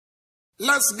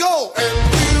Let's go,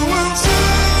 and we will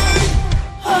sing.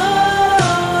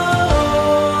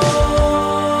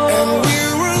 And we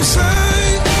will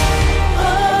sing.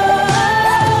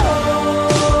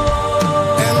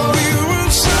 And we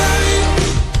will sing.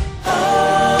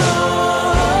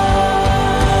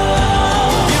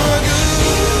 You are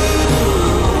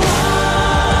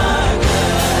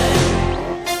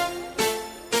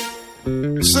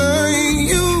good. Say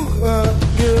you are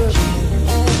good.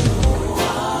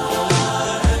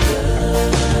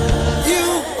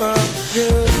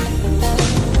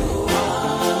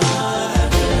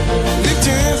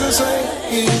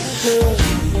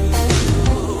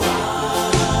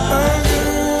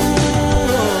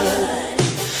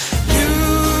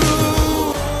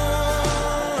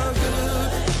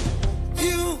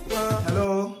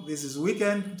 This is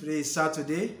weekend. Today is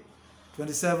Saturday,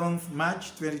 27th March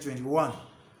 2021.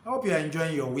 I hope you are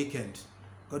enjoying your weekend.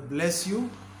 God bless you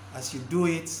as you do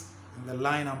it in the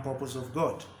line and purpose of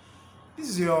God. This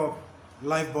is your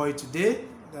LIFE-BUOY today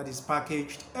that is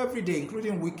packaged every day,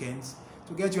 including weekends,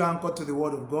 to get you anchored to the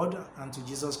Word of God and to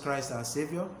Jesus Christ our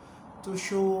Savior, to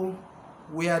show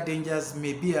where dangers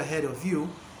may be ahead of you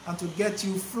and to get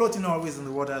you floating always in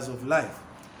the waters of life.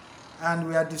 And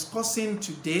we are discussing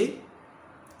today,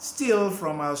 still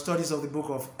from our studies of the book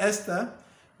of Esther.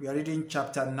 We are reading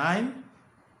chapter 9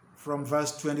 from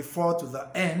verse 24 to the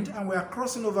end, and we are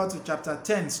crossing over to chapter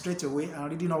 10 straight away and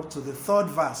reading up to the 3rd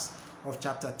verse of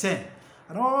chapter 10.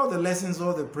 And all the lessons,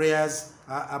 all the prayers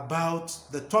are about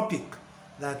the topic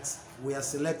that we are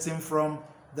selecting from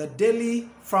the Daily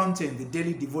Fountain, the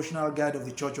daily devotional guide of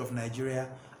the Church of Nigeria,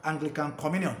 Anglican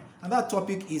Communion. And that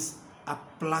topic is a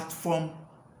platform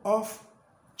of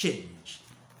change.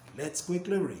 Let's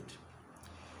quickly read.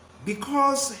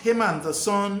 Because Haman, the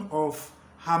son of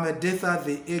Hammedatha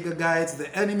the Agagite,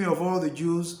 the enemy of all the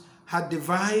Jews, had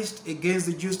devised against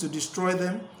the Jews to destroy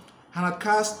them, and had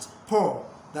cast Paul,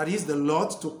 that is the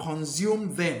Lord, to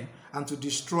consume them and to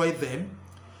destroy them.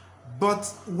 But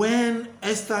when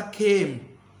Esther came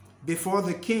before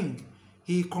the king,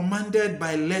 he commanded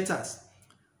by letters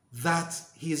that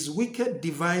his wicked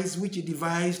device, which he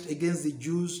devised against the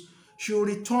Jews, should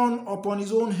return upon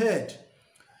his own head,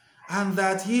 and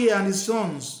that he and his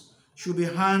sons should be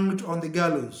hanged on the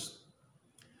gallows.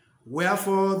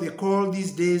 Wherefore they call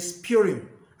these days Purim,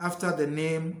 after the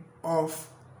name of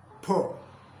Paul.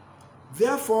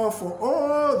 Therefore, for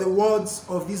all the words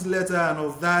of this letter and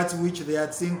of that which they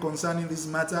had seen concerning this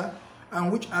matter,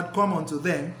 and which had come unto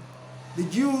them, the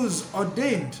Jews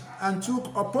ordained and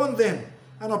took upon them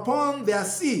and upon their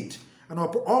seed, and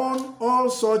upon all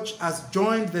such as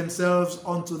joined themselves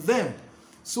unto them,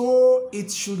 so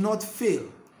it should not fail,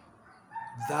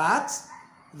 that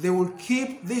they will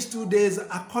keep these 2 days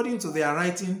according to their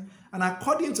writing and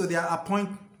according to their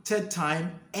appointed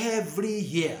time every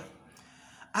year,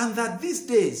 and that these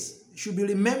days should be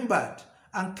remembered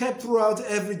and kept throughout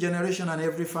every generation and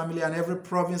every family and every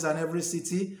province and every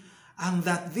city, and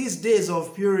that these days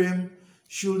of Purim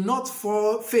should not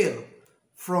fail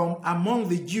from among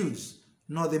the Jews,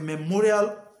 nor the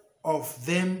memorial of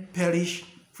them perish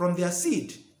from their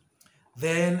seed.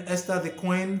 Then Esther the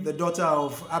queen, the daughter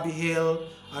of Abihail,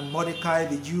 and Mordecai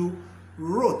the Jew,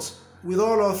 wrote with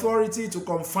all authority to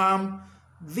confirm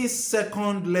this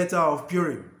second letter of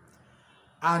Purim.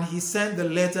 And he sent the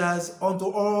letters unto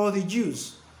all the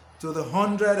Jews, to the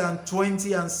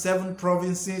 127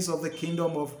 provinces of the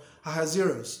kingdom of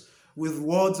Ahasuerus, with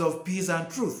words of peace and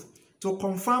truth, to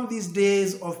confirm these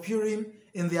days of Purim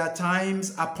in their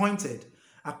times appointed,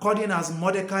 according as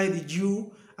Mordecai the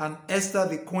Jew and Esther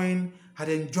the queen had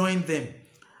enjoined them,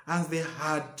 and they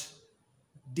had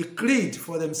decreed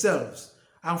for themselves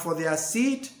and for their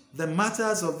seed the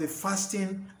matters of the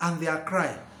fasting and their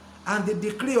cry. And the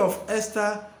decree of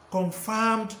Esther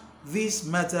confirmed these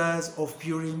matters of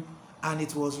Purim, and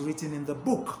it was written in the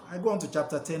book. I go on to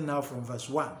chapter 10 now from verse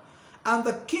 1. And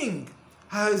the king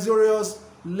Ahasuerus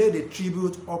laid a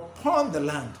tribute upon the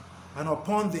land and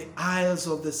upon the isles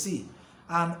of the sea,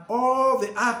 and all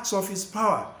the acts of his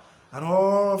power, and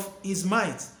all of his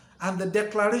might, and the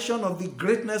declaration of the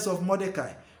greatness of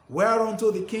Mordecai,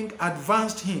 whereunto the king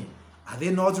advanced him. Are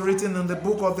they not written in the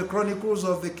book of the Chronicles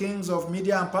of the kings of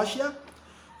Media and Persia?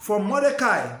 For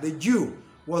Mordecai the Jew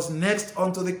was next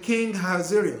unto the king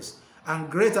Ahasuerus, and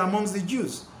great amongst the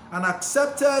Jews, and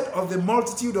accepted of the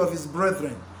multitude of his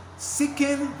brethren,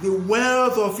 seeking the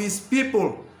wealth of his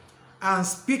people, and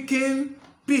speaking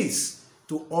peace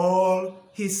to all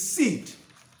his seed.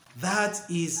 That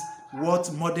is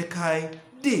what Mordecai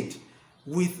did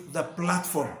with the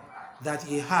platform that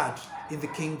he had in the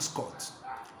king's court.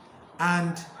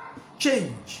 And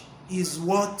change is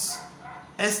what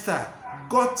Esther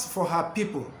got for her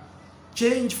people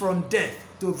change from death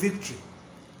to victory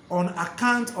on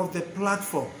account of the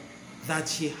platform that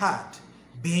she had,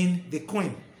 being the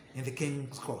queen in the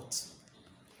king's court.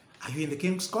 Are you in the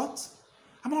king's court?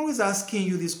 I'm always asking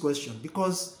you this question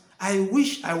because I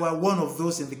wish I were one of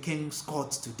those in the king's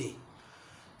court today,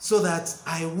 so that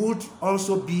I would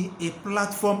also be a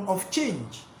platform of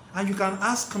change. And you can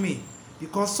ask me,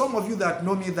 because some of you that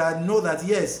know me that know that,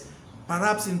 yes,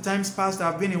 perhaps in times past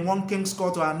I've been in one king's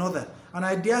court or another, and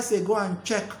I dare say go and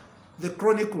check the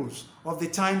chronicles of the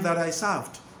time that I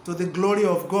served. To the glory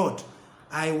of God,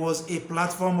 I was a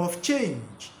platform of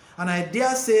change. And I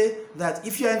dare say that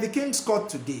if you are in the king's court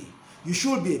today, you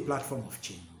should be a platform of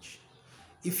change.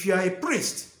 If you are a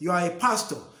priest, you are a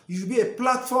pastor, you should be a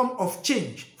platform of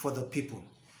change for the people.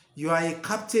 You are a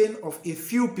captain of a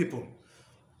few people.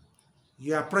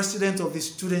 You are president of the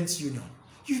students' union.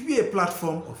 You should be a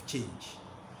platform of change.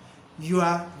 You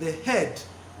are the head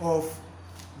of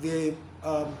the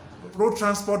road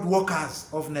transport workers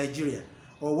of Nigeria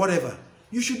or whatever.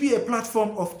 You should be a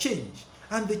platform of change.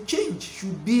 And the change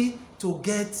should be to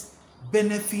get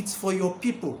benefits for your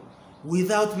people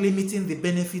without limiting the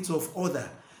benefits of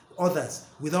others,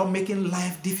 without making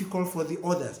life difficult for the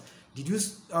others. Did you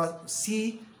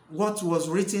see what was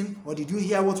written, or did you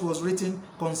hear what was written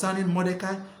concerning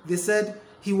Mordecai? They said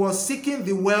he was seeking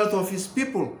the wealth of his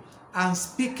people and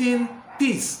speaking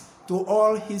peace to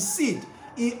all his seed.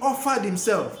 He offered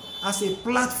himself as a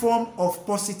platform of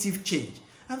positive change.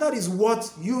 And that is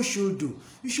what you should do.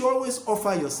 You should always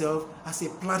offer yourself as a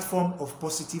platform of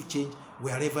positive change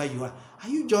wherever you are. Are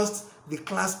you just the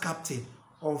class captain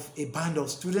of a band of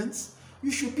students?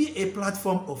 You should be a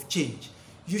platform of change.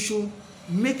 You should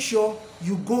make sure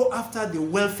you go after the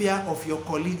welfare of your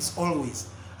colleagues always.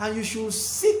 And you should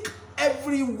seek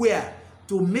everywhere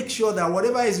to make sure that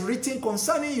whatever is written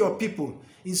concerning your people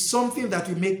is something that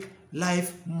will make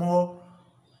life more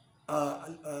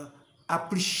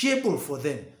appreciable for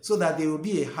them, so that they will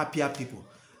be a happier people.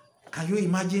 Can you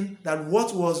imagine that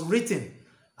what was written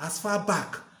as far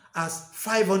back as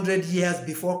 500 years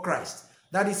before Christ,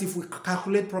 that is, if we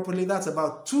calculate properly, that's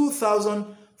about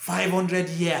 2,500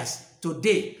 years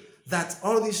today, that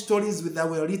all these stories that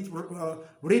we're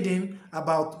reading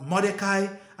about Mordecai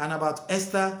and about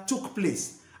Esther took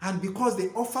place. And because they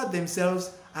offered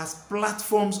themselves as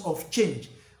platforms of change,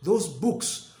 those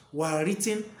books were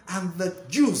written, and the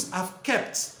Jews have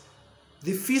kept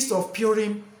the Feast of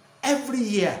Purim every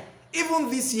year. Even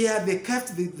this year, they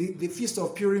kept the Feast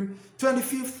of Purim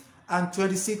 25th and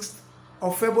 26th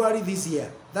of February this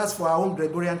year. That's for our own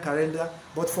Gregorian calendar.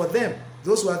 But for them,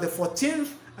 those were the 14th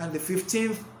and the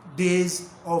 15th days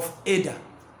of Adar.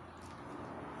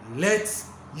 Let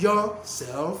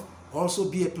yourself also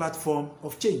be a platform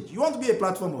of change. You want to be a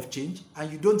platform of change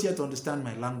and you don't yet understand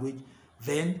my language,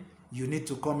 then you need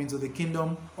to come into the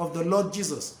kingdom of the Lord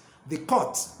Jesus, the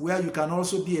court where you can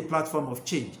also be a platform of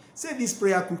change. Say this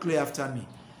prayer quickly after me.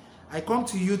 I come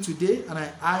to you today and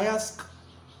I ask,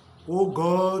 O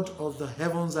God of the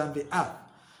heavens and the earth,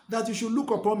 that you should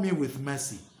look upon me with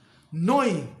mercy,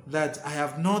 knowing that I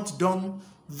have not done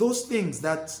those things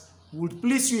that would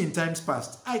please you in times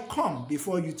past. I come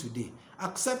before you today,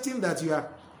 accepting that you are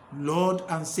Lord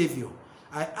and Savior.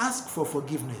 I ask for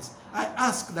forgiveness. I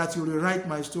ask that you rewrite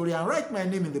my story and write my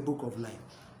name in the book of life,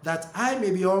 that I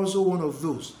may be also one of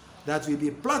those that will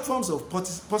be platforms of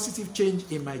positive change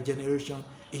in my generation,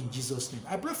 in Jesus' name.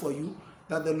 I pray for you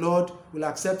that the Lord will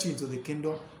accept you into the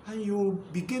kingdom and you will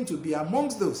begin to be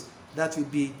amongst those that will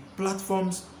be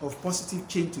platforms of positive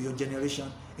change to your generation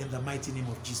in the mighty name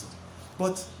of Jesus.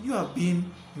 But you have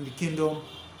been in the kingdom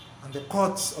and the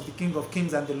courts of the King of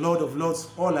Kings and the Lord of Lords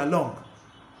all along.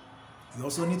 You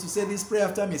also need to say this prayer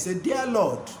after me. Say, Dear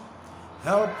Lord,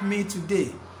 help me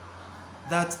today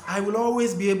that I will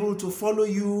always be able to follow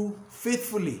you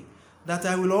faithfully, that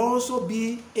I will also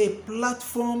be a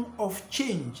platform of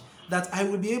change, that I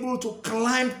will be able to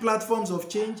climb platforms of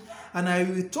change, and I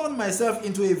will turn myself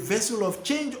into a vessel of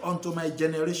change unto my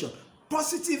generation.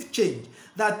 Positive change,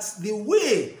 that the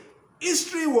way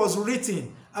history was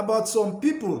written about some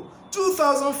people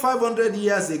 2,500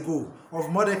 years ago of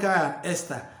Mordecai and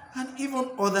Esther, and even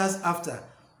others after,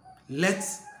 let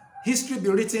history be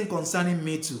written concerning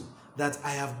me too, that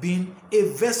I have been a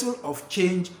vessel of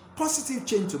change, positive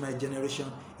change to my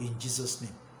generation, in Jesus'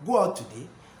 name. Go out today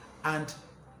and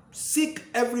seek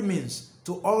every means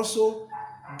to also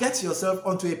get yourself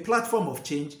onto a platform of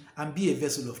change and be a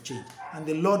vessel of change. And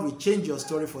the Lord will change your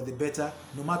story for the better,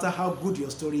 no matter how good your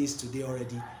story is today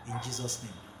already, in Jesus'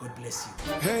 name. God bless you.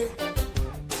 Hey,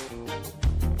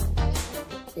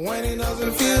 when it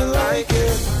doesn't feel like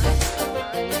it,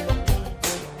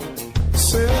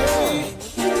 say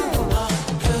you are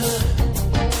good.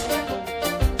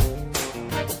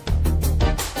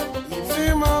 You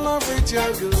fill my love with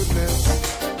your good.